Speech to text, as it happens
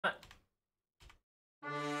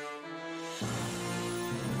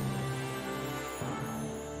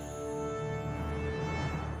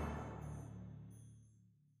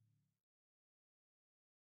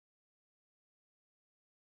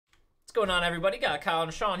What's going on, everybody? Got Kyle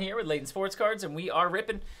and Sean here with Layton Sports Cards, and we are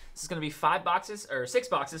ripping. This is going to be 5 boxes, or 6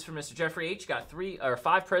 boxes for Mr. Jeffrey H. Got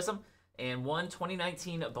 5 Prism and 1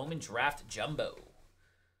 2019 Bowman Draft Jumbo.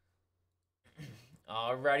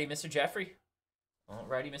 Alrighty, Mr. Jeffrey.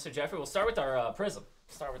 We'll start with our Prism.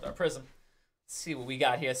 Let's see what we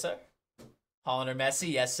got here, sir. Hollander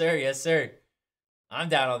Messi. Yes, sir. Yes, sir. I'm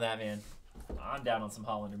down on that, man. I'm down on some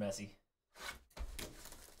Hollander Messi.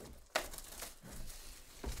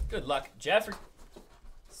 Good luck, Jeffrey.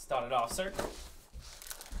 Start it off, sir.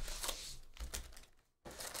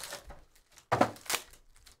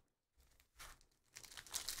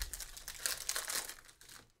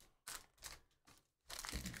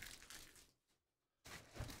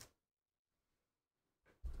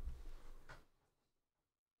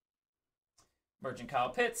 Merchant Kyle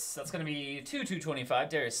Pitts. That's going to be 2/225.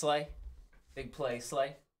 Darius Slay. Big play,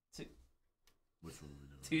 Slay. Which one are we doing?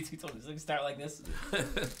 2/220. Start like this.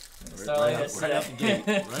 Right out the gate.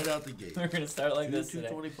 Right out the gate. We're going to start like this today.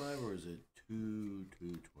 2/225 or is it 2/225?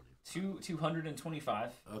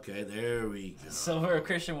 2/225. Okay, there we go. Silver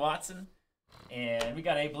Christian Watson. And we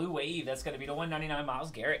got a blue wave. That's going to be to 199 Myles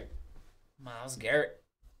Garrett.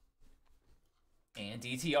 And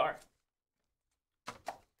DTR.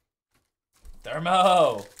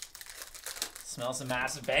 Thermo. Smell some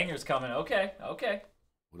massive bangers coming. Okay.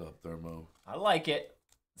 What up, Thermo? I like it.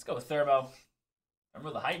 Let's go with Thermo.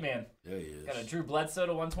 Remember the hype man. There he is. Got a Drew Bledsoe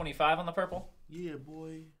to 125 on the purple. Yeah,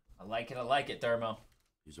 boy. I like it, Thermo.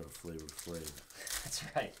 He's our Flavor Flav. That's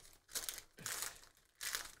right.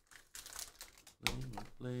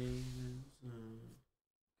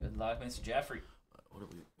 Good luck, Mr. Jeffrey. What do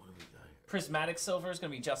we got here? Prismatic Silver is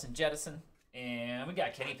going to be Justin Jettison. And we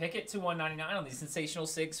got Kenny Pickett to 199 on these sensational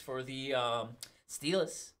SIGs for the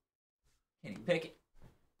Steelers. Kenny Pickett.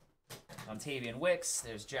 Ontavian Wicks.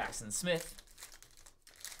 There's Jackson Smith.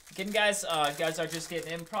 Again, guys are just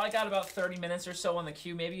getting in. Probably got about 30 minutes or so on the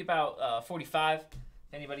queue. Maybe about 45.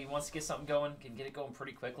 If anybody wants to get something going, can get it going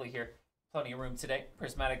pretty quickly here. Plenty of room today.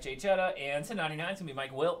 Prismatic J Jetta. And to 99 is going to be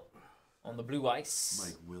Mike Will on the blue ice.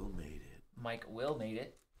 Mike Will made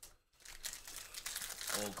it.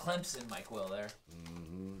 Old Clemson Mike Will there.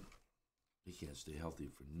 Mm-hmm. He can't stay healthy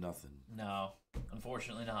for nothing. No,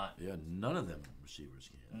 unfortunately not. Yeah, none of them receivers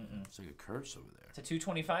can. It's like a curse over there. To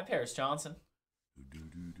 225, Paris Johnson.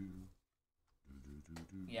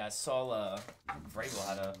 Yeah, I saw Vrabel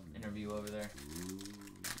had an interview over there.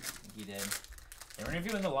 He did. They were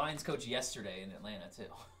interviewing the Lions coach yesterday in Atlanta,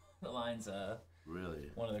 too. The Lions,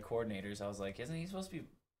 really? One of the coordinators. I was like, isn't he supposed to be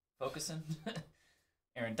focusing?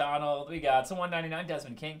 Aaron Donald. We got to 199,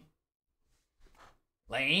 Desmond King.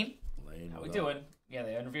 Lane. How we doing? Yeah,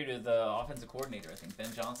 they interviewed the offensive coordinator, I think,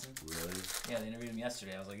 Ben Johnson. Really? Yeah, they interviewed him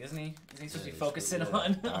yesterday. I was like, isn't he supposed to be focusing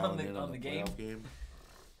on the game?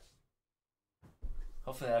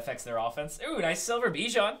 Hopefully that affects their offense. Ooh, nice silver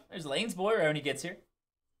Bijan. There's Lane's boy right when he gets here.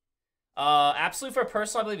 Absolute for a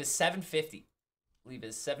personal, I believe, is 750.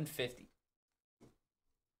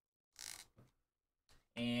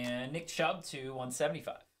 And Nick Chubb to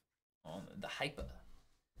 175 on the Hypa.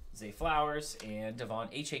 Zay Flowers and Devon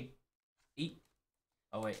Aching.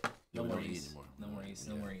 Oh, wait. No more E's. No more E's.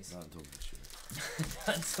 Not until next year.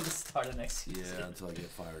 Not until the start of next season. Yeah, until I get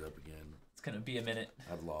fired up again. It's going to be a minute.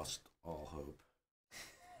 I've lost all hope.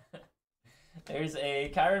 There's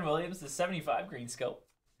a Kyron Williams, the 75 green scope.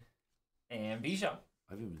 And Bijan.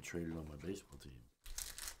 I've even been traded on my baseball team.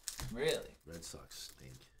 Really? Red Sox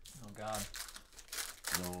stink. Oh, God.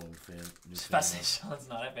 No, I'm a fan. Especially Sean's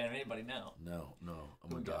not a fan of anybody now. No.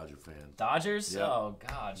 I'm a Dodger fan. Dodgers? Yeah. Oh,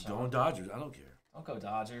 God, Sean. Going Dodgers. I don't care. Don't go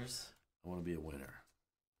Dodgers. I want to be a winner.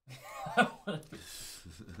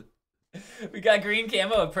 We got green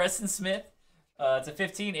camo of Preston Smith. It's a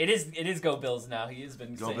 15. It is Go Bills now. He has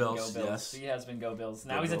been saying Go Bills. Yes. He has been Go Bills.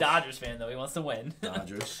 Now Go he's Bills. a Dodgers fan, though. He wants to win.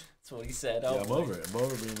 Dodgers. That's what he said. Yeah, Oh, I'm over it. I'm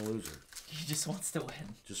over being a loser. He just wants to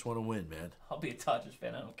win. Just want to win, man. I'll be a Dodgers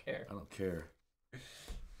fan. I don't care. I don't care.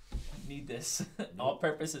 Need this. All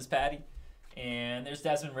purpose is Patty. And there's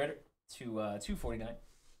Desmond Ritter to 249.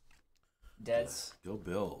 Dez. Go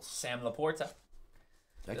Bills. Sam Laporta.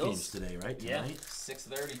 That Bills. game's today, right? Yeah. Tonight?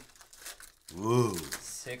 6:30. Woo.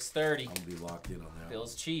 6:30. I'm going to be locked in on that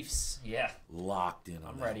Bills Chiefs. Yeah. Locked in on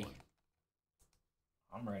I'm that ready. one.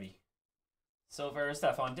 I'm ready. Silver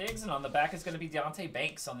Stephon Diggs, and on the back is going to be Deontay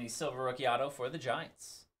Banks on the silver rookie auto for the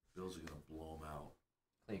Giants. Bills are going to blow them out.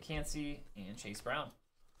 Clay Cansey and Chase Brown.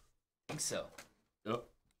 I think so. Yep.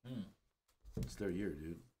 It's their year,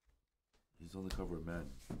 dude. He's on the cover of Madden.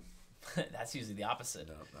 That's usually the opposite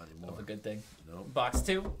No, not anymore. of a good thing. Nope. Box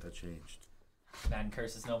 2. That changed. Madden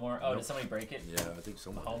curses no more. Oh, Nope. did somebody break it? Yeah, I think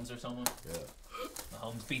someone. Mahomes or someone? Yeah.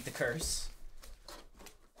 Mahomes beat the curse.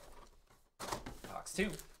 Box 2.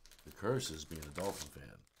 The curse is being a Dolphin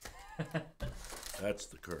fan. That's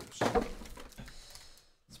the curse.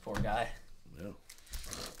 This poor guy. Yeah.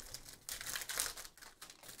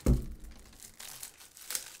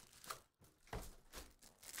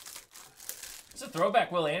 It's a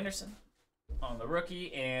throwback Will Anderson on the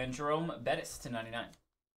rookie and Jerome Bettis to 99.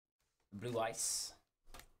 Blue Ice.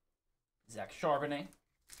 Zach Charbonnet.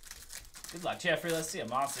 Good luck, Jeffrey. Let's see a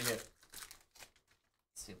monster here.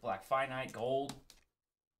 Let's see a black finite gold.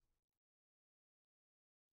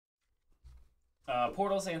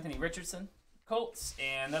 Portals, Anthony Richardson. Colts,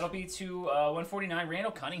 and that'll be to 149,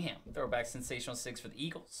 Randall Cunningham. Throwback sensational 6 for the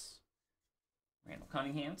Eagles. Randall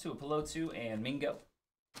Cunningham to a Pelotu and Mingo.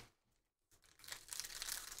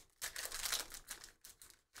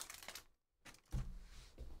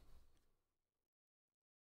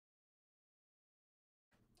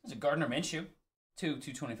 There's a Gardner Minshew,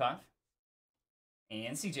 225.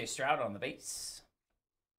 And CJ Stroud on the base.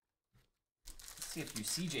 Let's see a few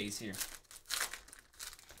CJs here.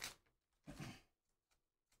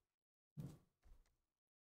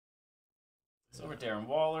 So over Darren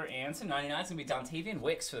Waller, and to 99 is going to be Dontavian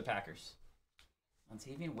Wicks for the Packers.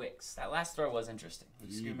 Dontavian Wicks. That last throw was interesting.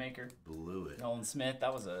 Screwmaker. Blew it. Nolan Smith,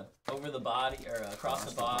 that was a over the body, or across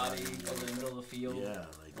the body, over the middle of the field. Yeah,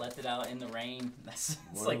 like. Left it out in the rain. That's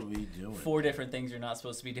What like are we doing? 4 different things you're not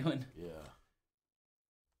supposed to be doing. Yeah.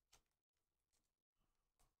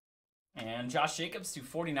 And Josh Jacobs to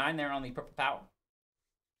 49 there on the Purple Power.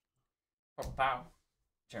 Purple Power.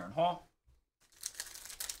 Jaron Hall.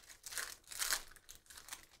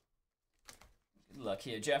 Good luck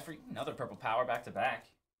here, Jeffrey. Another Purple Power back-to-back.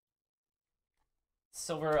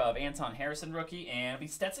 Silver of Anton Harrison rookie. And it'll be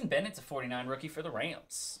Stetson Bennett to 49 rookie for the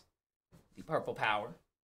Rams. The Purple Power.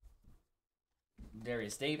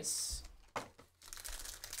 Darius Davis.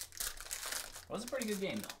 Was a pretty good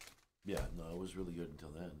game, though. Yeah, no, it was really good until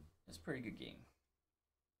then. It was a pretty good game.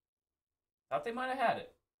 Thought they might have had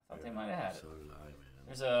it. Thought they might have had it. So did I, man.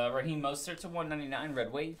 There's a Raheem Mostert to 199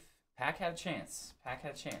 Red Wave. Pack had a chance. Pack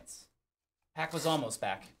had a chance. Pack was almost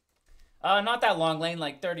back. Not that long, Lane,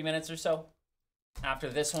 like 30 minutes or so. After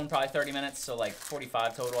this one, probably 30 minutes, so like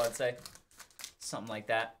 45 total, I'd say. Something like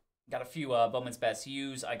that. Got a few Bowman's Best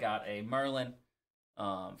Used. I got a Merlin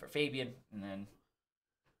for Fabian, and then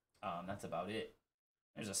that's about it.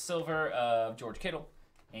 There's a silver of George Kittle,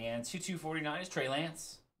 and 249 is Trey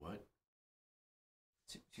Lance. What?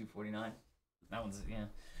 249. That one's, yeah.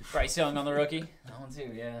 Bryce Young on the rookie. That one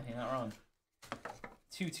too, yeah, you're not wrong.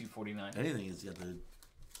 249. Anything is got the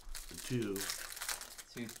 2.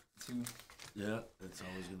 2. Yeah, that's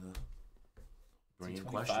always gonna bring in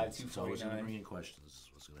 225, questions. It's always gonna 249. bring in questions.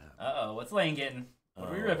 What's gonna happen? Uh-oh, what's Lane getting? What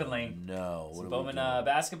are we ripping, Lane? No. Some What Bowman are we doing?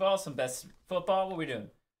 basketball, some best football. What are we doing?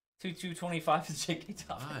 225 is J.K.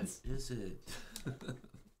 Dobbins. What is it?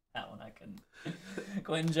 That one I couldn't.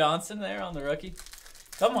 Quentin Johnson there on the rookie.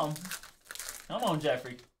 Come on. Come on,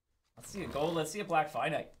 Jeffrey. Let's see a gold. Let's see a black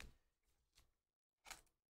finite.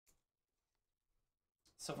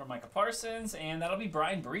 Silver Micah Parsons, and that'll be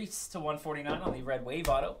Brian Brees to 149 on the Red Wave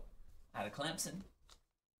auto. Out of Clemson.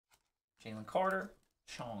 Jalen Carter.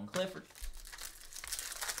 Sean Clifford.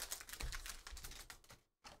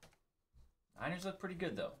 Niners look pretty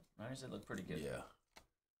good, though. Niners look pretty good. Yeah.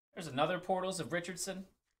 There's another Portals of Richardson.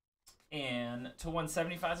 And to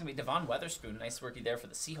 175 is going to be Devon Weatherspoon. Nice rookie there for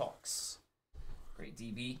the Seahawks. Great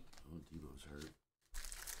DB. Oh, Debo's hurt.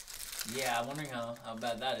 Yeah, I'm wondering how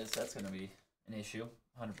bad that is. That's going to be an issue,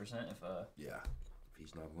 100%, Yeah. If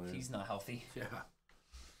he's not playing. if he's not healthy. Yeah.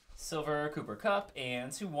 Silver Cooper Cup.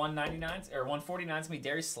 And to 199 or 149 is going to be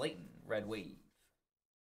Darius Slayton. Red Wave.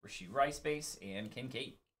 Rasheed Rice base and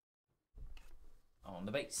Kincaid on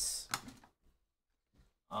the base.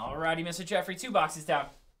 Alrighty, Mr. Jeffrey. 2 boxes down.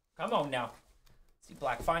 Come on now. Let's see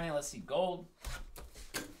black finite. Let's see gold.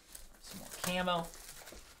 Some more camo.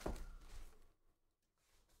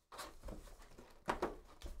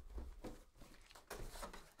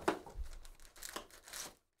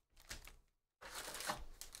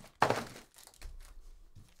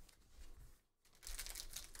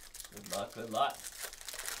 Good luck, good luck.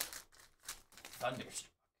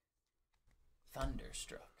 Thunderstruck.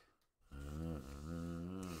 Thunderstruck.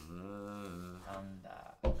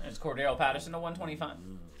 There's Cordero Patterson to 125.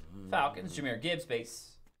 Falcons, Jahmyr Gibbs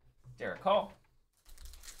base. Derek Hall.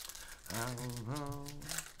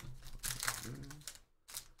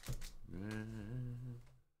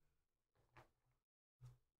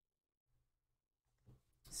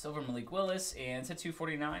 Silver Malik Willis, and to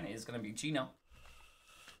 249 is going to be Gino.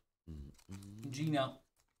 Gino.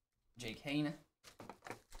 Jake Hayne.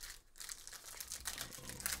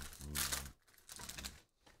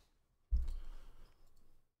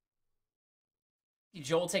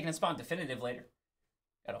 Joel taking a spot definitive later.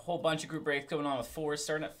 Got a whole bunch of group breaks going on with 4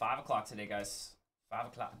 starting at 5 o'clock today, guys. 5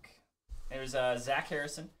 o'clock. There's Zach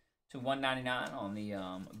Harrison to 199 on the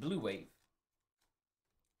Blue Wave.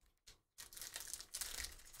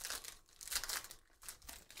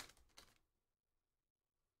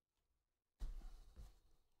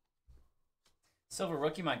 Silver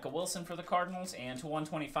rookie Michael Wilson for the Cardinals, and to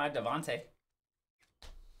 125 Devontae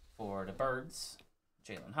for the Birds.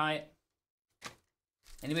 Jalen Hyatt.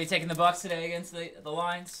 Anybody taking the Bucks today against the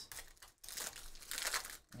Lions?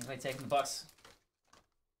 Anybody taking the Bucks?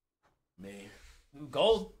 Me. Ooh,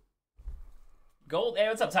 gold. Gold. Hey,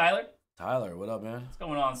 what's up, Tyler? Tyler, what up, man? What's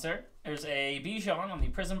going on, sir? There's a Bijan on the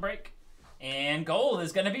Prism Break. And gold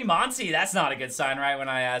is going to be Monty. That's not a good sign, right, when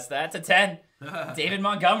I asked that. It's a 10. David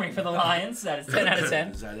Montgomery for the Lions. That is 10 out of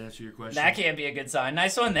 10. Does that answer your question? That can't be a good sign.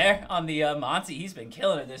 Nice one there on the Monty. He's been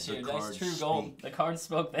killing it this year. Nice true gold. Speak. The cards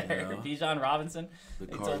spoke there. Yeah. Bijan Robinson. The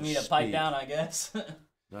They cards told me to pipe speak. down, I guess.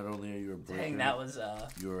 Not only are you a breaker, Dang, that was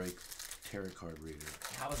you're a tarot card reader.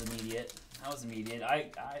 that was immediate. That was immediate.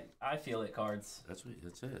 I feel it, cards. That's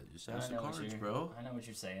it. Just I ask the know what cards, you're- bro. I know what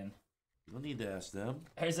you're saying. You don't need to ask them.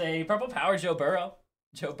 There's a purple power Joe Burrow.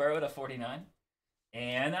 Joe Burrow to 49.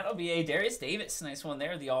 And that'll be a Darius Davis. Nice one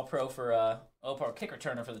there. The all-pro for all-pro kick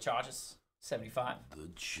returner for the Chargers. 75. The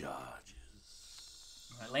Chargers.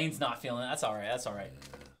 All right, Lane's not feeling it. That's all right. That's all right.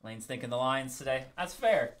 Lane's thinking the Lions today. That's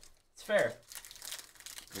fair. It's fair.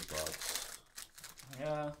 The Bucks.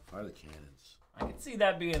 Yeah. Fire the cannons. I could see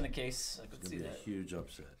that being the case. I could It's see gonna be that. a huge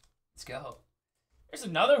upset. Let's go. There's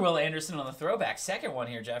another Will Anderson on the throwback. Second one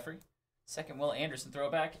here, Jeffrey. Second Will Anderson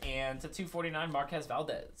throwback. And to 249, Marquez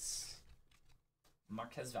Valdez.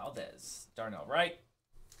 Marquez Valdez. Darnell Wright.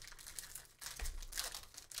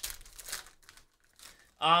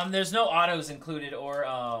 There's no autos included or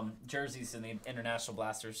jerseys in the International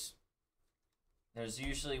Blasters. There's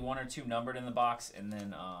usually 1 or 2 numbered in the box, and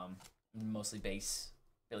then mostly base.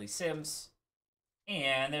 Billy Sims.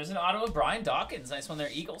 And there's an auto of Brian Dawkins. Nice one there,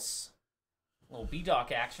 Eagles. A little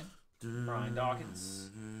B-Doc action. Brian Dawkins.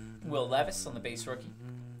 Will Levis on the base rookie.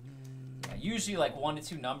 Yeah, usually like 1 to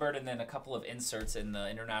 2 numbered, and then a couple of inserts in the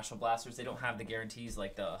International Blasters. They don't have the guarantees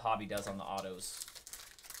like the hobby does on the autos.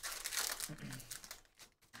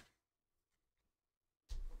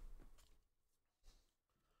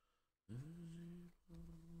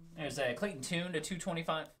 There's a Clayton Tune to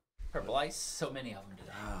 225. Purple Ice. So many of them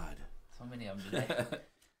today. God. So many of them today.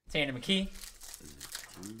 Tanner McKee.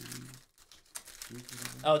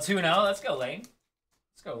 Oh, 2-0. Let's go, Lane.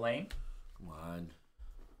 Let's go, Lane. Come on.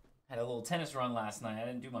 Had a little tennis run last night. I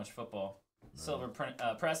didn't do much football. No. Silver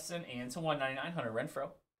Preston and to 199, Hunter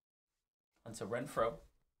Renfrow. Hunter Renfrow.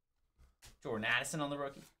 Jordan Addison on the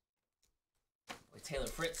rookie. Boy, Taylor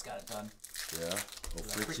Fritz got it done. Yeah. Oh,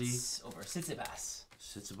 Fritzy. Fritz over Tsitsipas.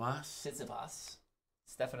 Tsitsipas. Tsitsipas.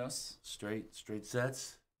 Stefanos. Straight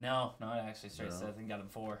sets. No, not actually straight set. I think got him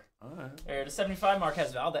 4. All right. There to 75,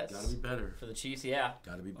 Marquez Valdez. Gotta be better. For the Chiefs, yeah.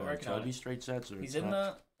 Gotta be better. Gotta be straight sets. Or he's in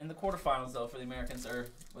the quarterfinals though for the Americans. Or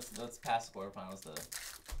what's past the quarterfinals? The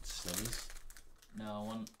semis. No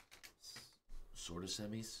one. Sort of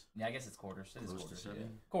semis. Yeah, I guess it's quarters. It is Close quarters. to semi? Yeah.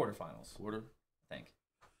 Quarterfinals. Quarter. I think.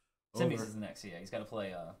 Over. Semis is the next. Yeah, he's got to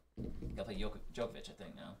play. Djokovic, I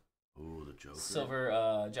think now. Ooh, the Joker.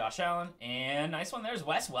 Silver, Josh Allen, and nice one. There's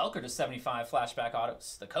Wes Welker to 75. Flashback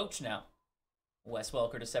autos. The coach now. Wes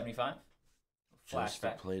Welker to 75. Just a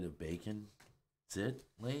Flashback. plate of bacon. That's it,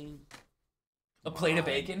 Lane. A plate of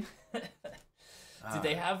bacon. Did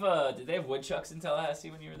they have woodchucks in Tallahassee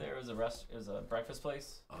when you were there? It was a breakfast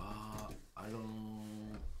place. I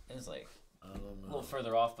don't. It was like I don't know. a little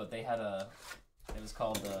further off, but they had it was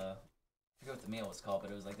called I forget what the meal was called, but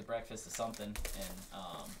it was like the breakfast of something, and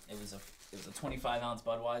it was a 25-ounce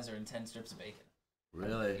Budweiser and 10 strips of bacon.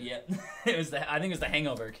 Really? Yep. I think it was the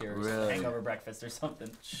hangover cure. Really? The hangover breakfast or something.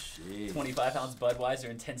 Jeez. 25-ounce Budweiser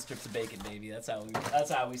and 10 strips of bacon, baby. That's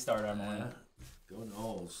how we start our morning. Go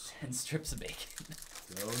Knowles. 10 strips of bacon.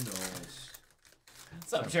 Go Knowles.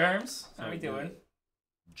 What's up, Germs? How we doing?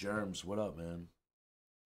 Germs, what up, man?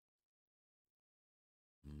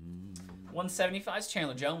 175's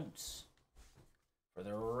Chandler Jones for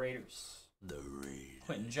the Raiders. The Raiders.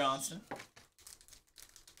 Quentin Johnson.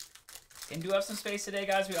 And do have some space today,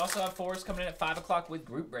 guys. We also have 4s coming in at 5 o'clock with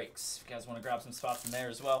group breaks. If you guys want to grab some spots in there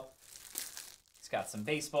as well. He's got some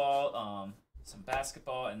baseball, some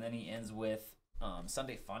basketball, and then he ends with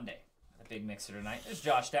Sunday Fun Day. A big mixer tonight. There's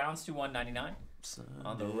Josh Downs to 199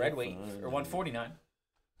 on the Red Wave, or 149.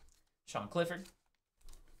 Sean Clifford.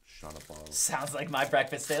 Shot up all. Sounds like my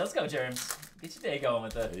breakfast day. Let's go, Germs. Get your day going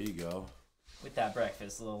with There you go. with that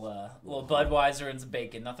breakfast. A little Budweiser and some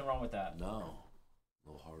bacon. Nothing wrong with that. No.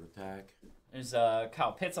 Little heart attack. There's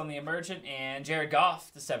Kyle Pitts on the emergent and Jared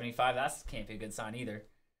Goff to 75. That can't be a good sign either.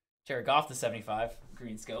 Jared Goff to 75.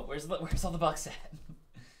 Green scope. Where's all the Bucks at?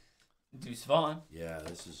 Deuce Vaughn. Yeah,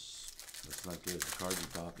 that's not good. The cards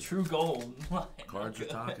are talking. True gold. Cards are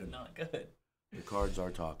talking. Not good. The cards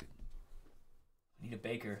are talking. Need a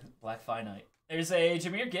Baker. Black Finite. There's a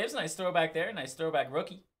Jahmyr Gibbs. Nice throwback there. Nice throwback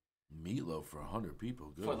rookie. Meatloaf for 100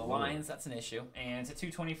 people. Good For the Lord. Lions, that's an issue. And to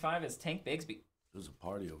 225 is Tank Bigsby. There's a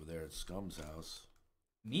party over there at Scum's house.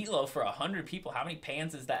 Meatloaf for 100 people. How many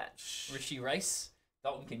pans is that? Rishi Rice,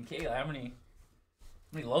 Dalton Kincaid. How many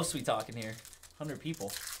loaves we talking here? 100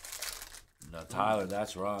 people. Now, Tyler,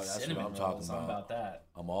 that's right. That's Cinnamon what I'm talking rolls. about. I'm about that.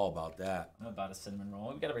 I'm all about that. I'm about a cinnamon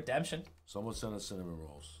roll. We got a redemption. Someone sent us cinnamon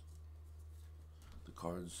rolls. The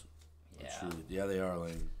cards are Yeah. treated. Yeah, they are,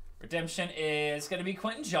 Lane. Redemption is going to be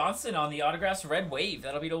Quentin Johnson on the autographs Red Wave.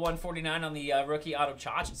 That'll be to 149 on the rookie auto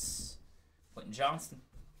charges. Quentin Johnson.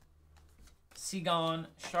 Seagon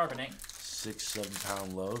Charbonnet. 6-7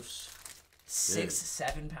 pound loaves.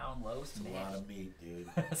 6-7 pound loaves. That's a lot of meat, dude.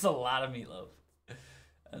 That's a lot of meatloaf.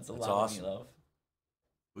 That's a lot awesome. of meatloaf.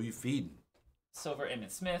 Who you feeding? Silver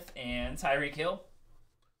Emmitt Smith and Tyreek Hill.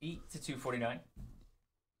 8 to 249.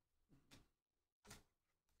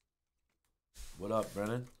 What up,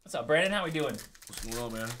 Brennan? What's up, Brandon? How we doing? What's going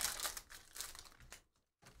on, man?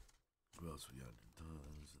 What else we got?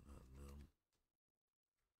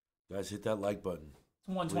 Guys, hit that like button.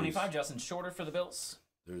 125. Please. Justin Shorter for the Bills.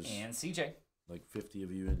 There's And CJ. like 50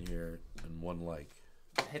 of you in here and one like.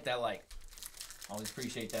 Hit that like. Always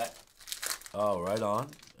appreciate that. Oh, right on.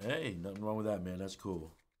 Hey, nothing wrong with that, man. That's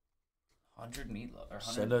cool. 100 meatloaf. Or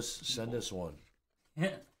 100 Send us one.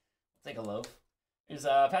 Take a loaf. There's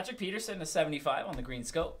Patrick Peterson to 75 on the green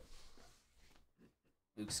scope.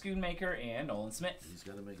 Luke Schoonmaker and Nolan Smith. He's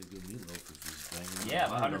got to make a good meatloaf if he's banging. Yeah,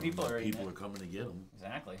 100 people are eating People it. are coming to get him.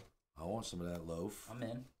 Exactly. I want some of that loaf. I'm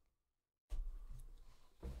in.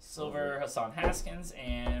 Silver Hassan Haskins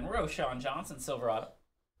and Roshan Johnson Silverado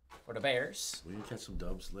for the Bears. We can catch some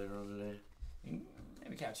dubs later on today.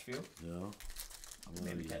 Maybe catch a few. You know? I'm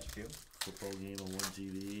Maybe gonna catch a few. football game on one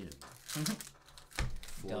TV and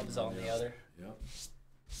Dubs on the other. Yep.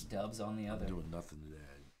 Dubs on the other. I'm doing nothing today.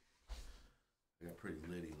 I got pretty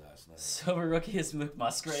litty last night. Silver rookie is Luke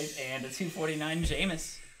Musgrave and a 249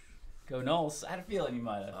 Jameis. Go Knowles. I had a feeling you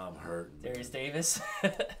might have. I'm hurting. Darius Davis.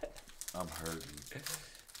 I'm hurting.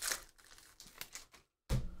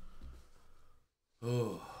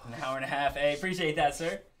 Oh. An hour and a half. Hey, appreciate that,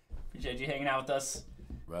 sir. Appreciate you hanging out with us.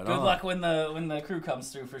 Right Good on. luck when the crew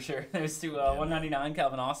comes through for sure. There's to 199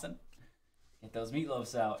 Calvin Austin. Get those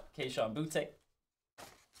meatloafs out. Keyshawn Butte.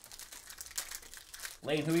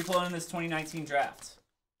 Lane, who we pulling in this 2019 draft?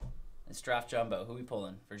 This draft jumbo. Who we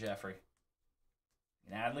pulling for Jeffrey?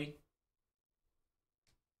 Adley.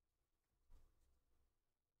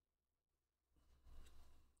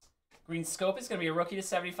 Green scope is going to be a rookie to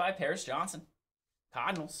 75, Paris Johnson.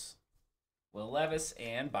 Cardinals. Will Levis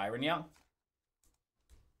and Byron Young.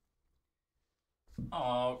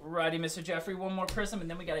 Alrighty, Mr. Jeffrey. One more prism, and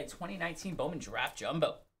then we got a 2019 Bowman Draft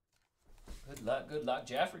Jumbo. Good luck,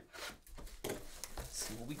 Jeffrey. Let's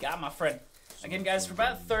see what we got, my friend. Again, guys, for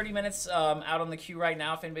about 30 minutes out on the queue right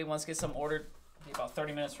now. If anybody wants to get some ordered, about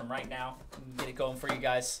 30 minutes from right now. We can get it going for you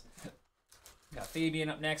guys. Got Fabian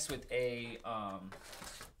up next with a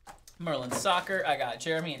Merlin Soccer. I got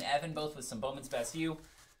Jeremy and Evan both with some Bowman's Best U.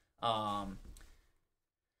 And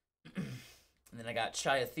then I got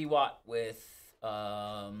Shia Thiwat with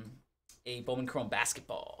a Bowman Chrome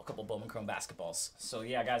basketball. A couple Bowman Chrome basketballs. So,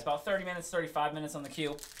 yeah, guys, about 30 minutes, 35 minutes on the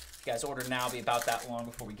queue. If you guys order now, it'll be about that long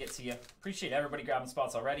before we get to you. Appreciate everybody grabbing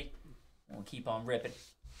spots already. And we'll keep on ripping.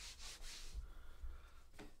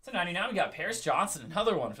 To 99, we got Paris Johnson,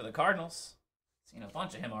 another one for the Cardinals. Seen a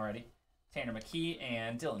bunch of him already. Tanner McKee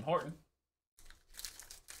and Dylan Horton.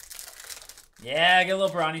 Yeah, get a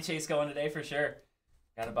little Bronny chase going today for sure.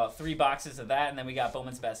 Got about 3 boxes of that, and then we got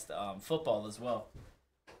Bowman's Best football as well.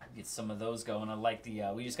 Get some of those going. I like the,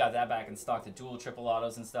 we just got that back in stock, the dual triple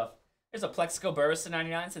autos and stuff. There's a Plexico Burris to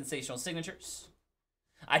 99, sensational signatures.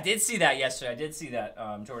 I did see that yesterday. I did see that.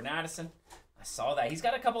 Jordan Addison. I saw that. He's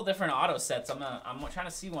got a couple different auto sets. I'm trying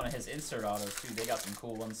to see one of his insert autos too. They got some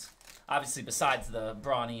cool ones. Obviously, besides the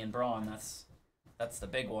Brawny and Braun, that's the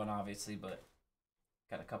big one, obviously, but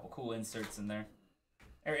got a couple cool inserts in there.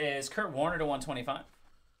 There is Kurt Warner to 125.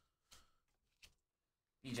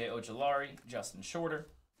 BJ Ojolari, Justin Shorter.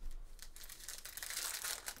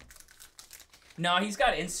 No, he's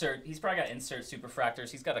got insert. He's probably got insert superfractors.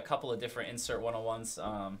 He's got a couple of different insert 101s.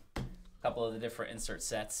 A couple of the different insert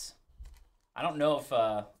sets. I don't know if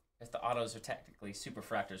the autos are technically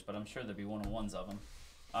superfractors, but I'm sure there'd be 101s of them.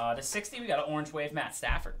 To 60, we got an orange wave Matt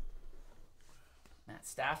Stafford. Matt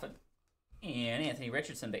Stafford and Anthony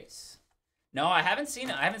Richardson base. No, I haven't seen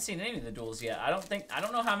it. I haven't seen any of the duels yet. I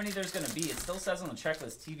don't know how many there's gonna be. It still says on the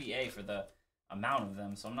checklist TBA for the amount of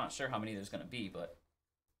them, so I'm not sure how many there's gonna be, but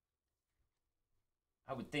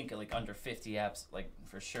I would think like under 50 apps, like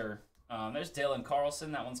for sure. There's Dylan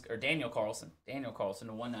Carlson. That one's or Daniel Carlson. Daniel Carlson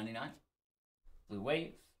to 199. Blue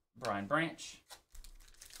Wave. Brian Branch.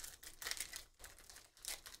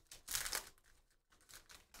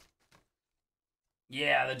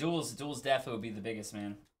 Yeah, the duels definitely would be the biggest,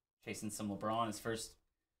 man. Chasing some LeBron, his first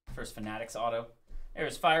Fanatics auto.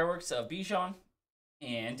 There's Fireworks of Bijan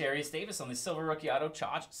and Darius Davis on the silver rookie auto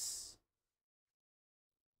charges.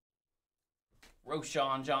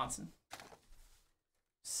 Roshan Johnson.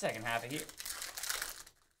 Second half of here.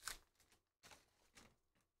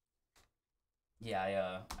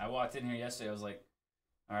 Yeah, I walked in here yesterday. I was like,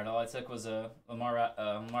 all right, all I took was a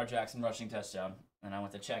Lamar Jackson rushing touchdown. And I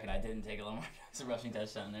went to check, and I didn't take a Lamar Jackson rushing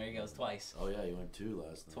touchdown. There he goes, twice. Oh, yeah, you went 2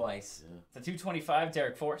 last night. Twice. Yeah. It's a 225,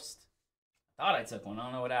 Derek Forrest. I thought I took one. I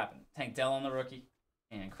don't know what happened. Tank Dell on the rookie.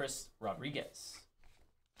 And Chris Rodriguez.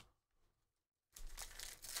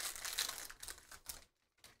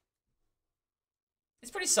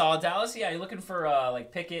 It's pretty solid, Dallas. Yeah, you're looking for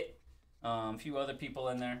like Pickett, a few other people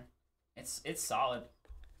in there. It's solid.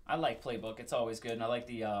 I like Playbook. It's always good, and I like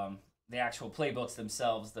the actual playbooks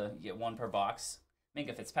themselves. You get 1 per box.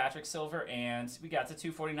 Minka Fitzpatrick silver, and we got to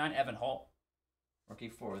 249 Evan Hall, rookie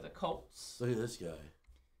for the Colts. Look at this guy.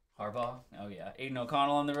 Harbaugh. Oh yeah, Aiden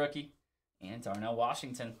O'Connell on the rookie, and Darnell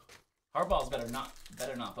Washington. Harbaugh's better not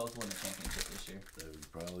both win the championship this year. They're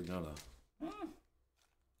probably gonna.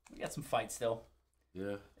 We got some fight still.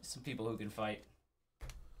 Yeah. There's some people who can fight.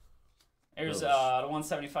 There's Those. the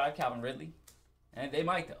 175 Calvin Ridley, and they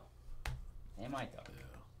might though. They might though. Yeah.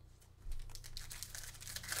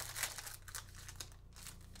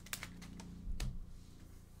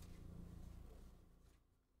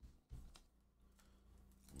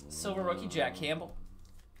 Silver rookie Jack Campbell.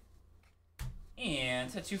 And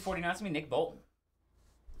to 249 is going to be Nick Bolton.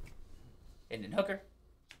 Hendon Hooker.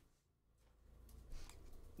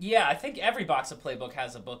 Yeah, I think every box of Playbook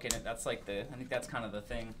has a book in it. That's like I think that's kind of the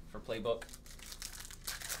thing for Playbook.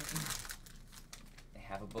 They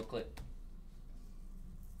have a booklet.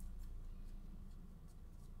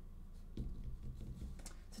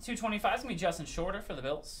 To 225 is going to be Justin Shorter for the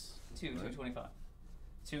Bills. 225.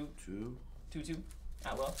 2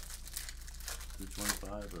 well.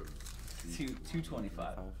 225 or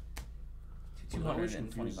 225.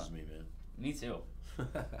 225. Me, man. Me too. Me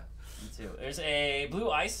too. There's a Blue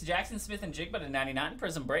Ice Jackson Smith and Jigba to 99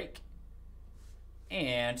 Prism Break.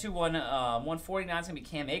 And 149 is gonna be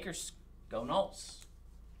Cam Akers. Go Knowles.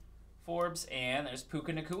 Forbes, and there's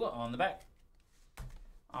Puka Nacua on the back.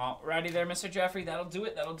 Alrighty there, Mr. Jeffrey. That'll do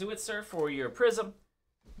it. That'll do it, sir, for your Prism.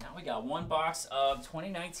 Now we got 1 box of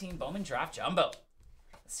 2019 Bowman Draft Jumbo.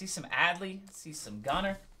 Let's see some Adley. Let's see some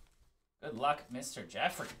Gunner. Good luck, Mr.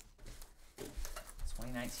 Jeffrey.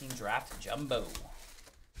 2019 Draft Jumbo.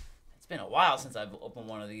 It's been a while since I've opened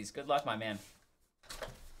one of these. Good luck, my man.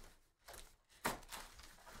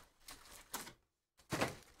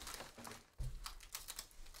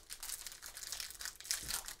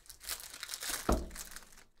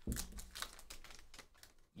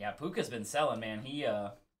 Yeah, Puka's been selling, man. He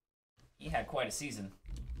had quite a season.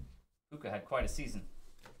 Puka had quite a season.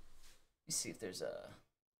 Let me see if there's a...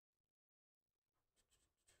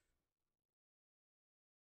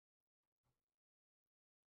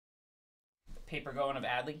 The paper going of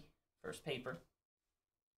Adley. First paper.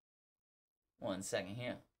 1 second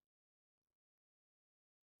here.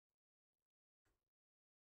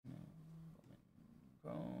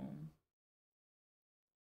 Chrome.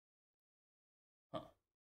 Huh.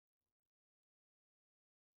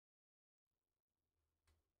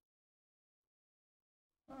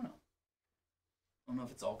 I don't know. I don't know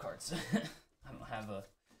if it's all cards. I don't have a...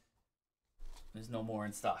 There's no more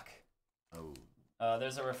in stock. Oh.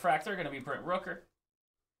 There's a refractor, going to be Brent Rooker.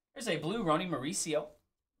 There's a blue Ronnie Mauricio.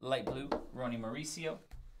 Light blue Ronnie Mauricio.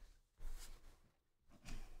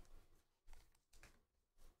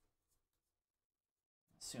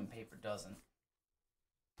 Assume paper doesn't.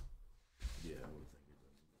 Yeah, I would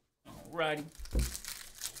think it Alrighty.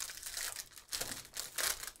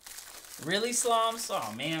 Really, Slums?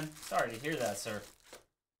 Oh, man. Sorry to hear that, sir.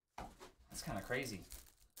 That's kind of crazy.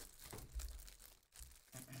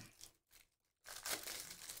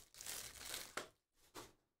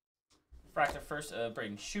 Refractor first,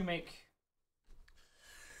 Braden Shoemake.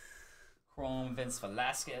 Chrome, Vince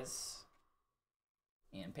Velasquez.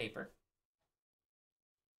 And paper.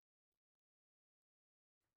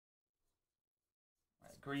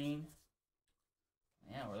 Riley Green.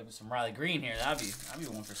 Yeah, we're looking for some Riley Green here. That'd be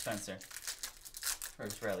one for Spencer.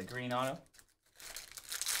 First Riley Green auto.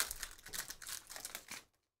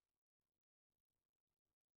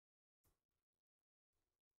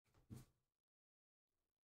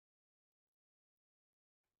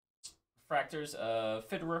 Refractors,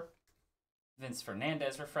 Fitterer, Vince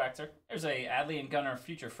Fernandez refractor. There's a Adley and Gunnar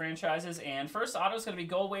future franchises. And first auto is going to be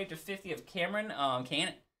gold wave to 50 of Cameron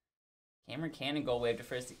Cannon. Cameron Cannon gold wave to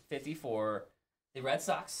 50 for the Red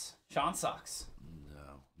Sox. Sean Sox.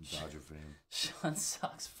 No, Dodger fan. Sean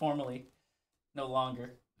Sox, formerly, no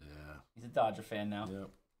longer. Yeah. He's a Dodger fan now. Yep.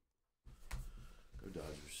 Go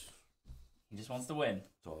Dodgers. He just wants to win.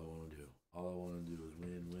 That's all I want to do. All I want to do is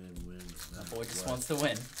win, win, win. That boy just wants to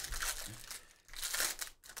win.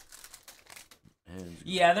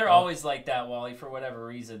 Yeah, they're always like that, Wally. For whatever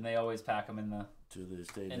reason, they always pack them in the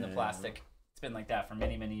plastic. It's been like that for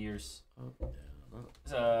many, many years. I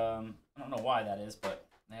don't know why that is, but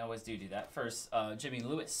they always do that. First, Jimmy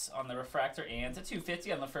Lewis on the refractor, and to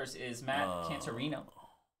 250 on the first is Matt Cantorino.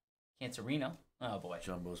 Cantorino. Oh boy.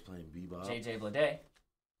 Jumbo's playing bebop. JJ Bleday.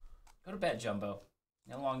 Go to bed, Jumbo.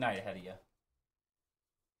 You have a long night ahead of you.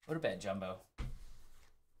 Go to bed, Jumbo.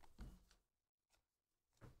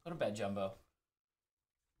 Go to bed, Jumbo.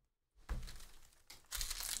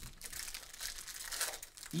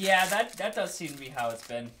 Yeah, that does seem to be how it's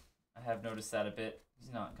been. I have noticed that a bit.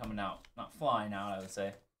 He's not coming out, not flying out, I would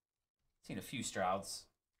say. Seen a few Strouds.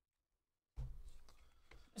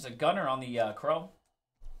 There's a Gunner on the Chrome.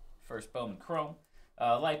 First Bowman Chrome.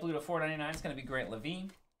 Light blue to $4.99 is going to be Grant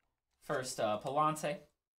Levine. First Palante.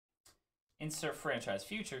 Insert franchise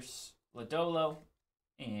futures. Lodolo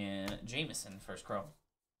and Jameson. First Chrome.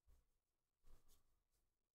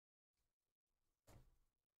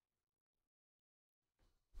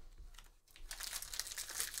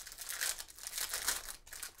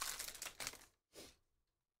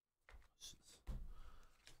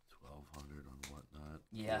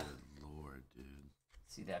 Yeah. Good Lord, dude.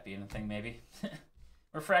 See that being a thing, maybe.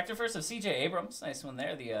 Refractor first of C.J. Abrams. Nice one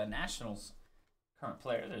there. The Nationals current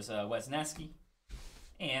player. There's Wesneski.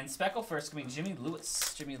 And Speckle first going to be Jimmy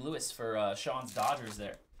Lewis. Jimmy Lewis for Sean's Dodgers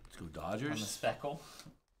there. Let's go Dodgers. On the Speckle.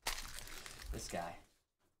 This guy.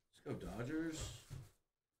 Let's go Dodgers.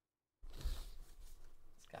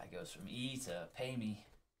 This guy goes from E to pay me.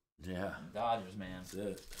 Yeah. Dodgers, man. That's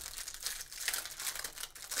it.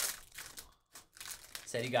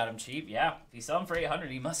 Said he got him cheap. Yeah, if he saw him for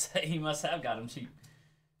 800, he must have got him cheap.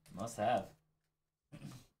 Must have.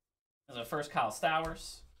 There's a first Kyle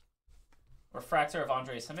Stowers. Refractor of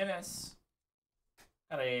Andres Jimenez.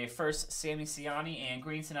 Got a first Sammy Ciani, and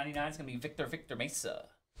green to 99 is going to be Victor Mesa.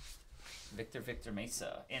 Victor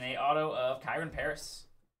Mesa. And a auto of Kyron Paris.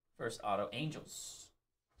 First auto Angels.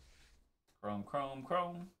 Chrome.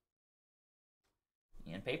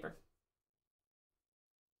 And paper.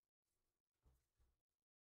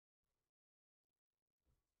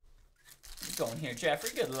 Going here, Jeffrey.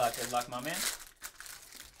 Good luck, my man.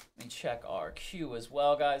 Let me check our queue as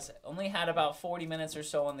well, guys. Only had about 40 minutes or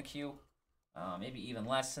so on the queue. Maybe even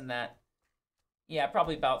less than that. Yeah,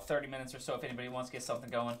 probably about 30 minutes or so if anybody wants to get something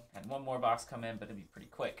going. Had one more box come in, but it'd be pretty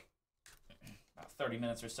quick. About 30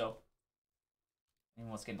 minutes or so. Anyone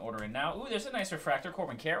wants to get an order in now? Ooh, there's a nice refractor.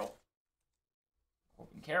 Corbin Carroll.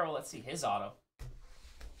 Let's see his auto.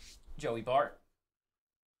 Joey Bart.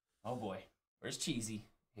 Oh, boy. Where's Cheesy?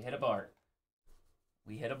 He hit a Bart.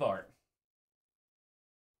 We hit a Bart.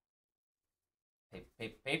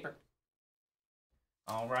 Paper.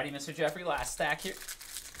 Alrighty, Mr. Jeffrey, last stack here.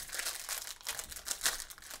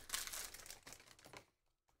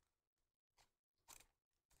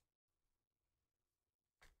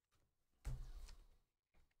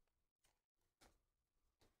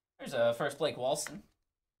 There's a first Blake Walston.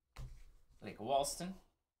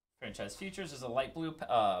 Franchise futures is a light blue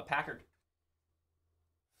Packard.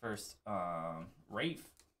 First, Rafe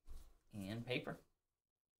and paper.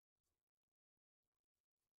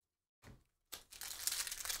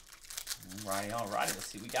 Alrighty. Let's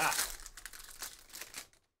see what we got.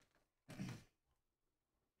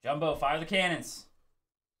 Jumbo, fire the cannons.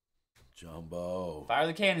 Jumbo. Fire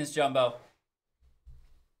the cannons, Jumbo.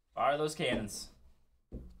 Fire those cannons.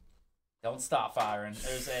 Don't stop firing.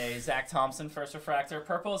 There's a Zach Thompson first refractor.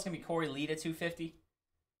 Purple is going to be Corey Lita 250.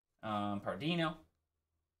 Pardino.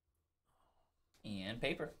 And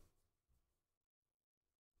paper.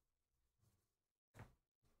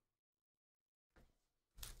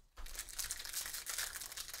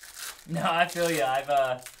 No, I feel you. I've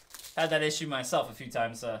had that issue myself a few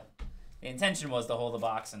times. The intention was to hold the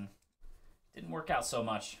box and didn't work out so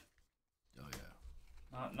much. Oh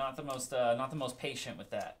yeah. Not the most patient with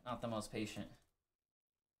that. Not the most patient.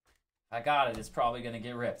 If I got it, it's probably gonna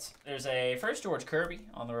get ripped. There's a first George Kirby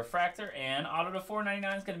on the refractor, and auto to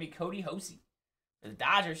 499 is gonna be Cody Hosey. The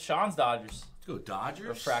Dodgers, Sean's Dodgers. Let's go Dodgers.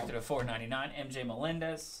 Refractor to 499, MJ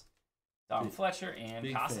Melendez, Don Fletcher, and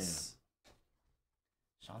big Casas.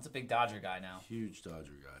 Sean's a big Dodger guy now. Huge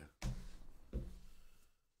Dodger guy.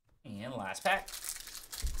 And last pack.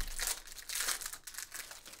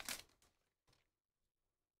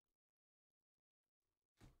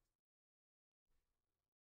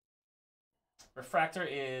 Refractor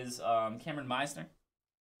is Cameron Meisner,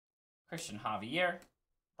 Christian Javier,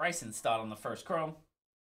 Bryson Stott on the first chrome,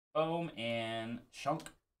 Bohm, and Shunk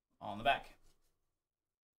on the back.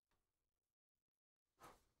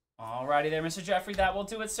 Alrighty there, Mr. Jeffrey. That will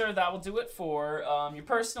do it, sir. That will do it for your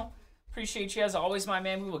personal. Appreciate you as always, my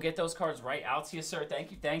man. We will get those cards right out to you, sir.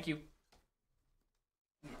 Thank you. Thank you.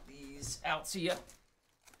 Get these out to you.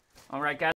 All right, guys.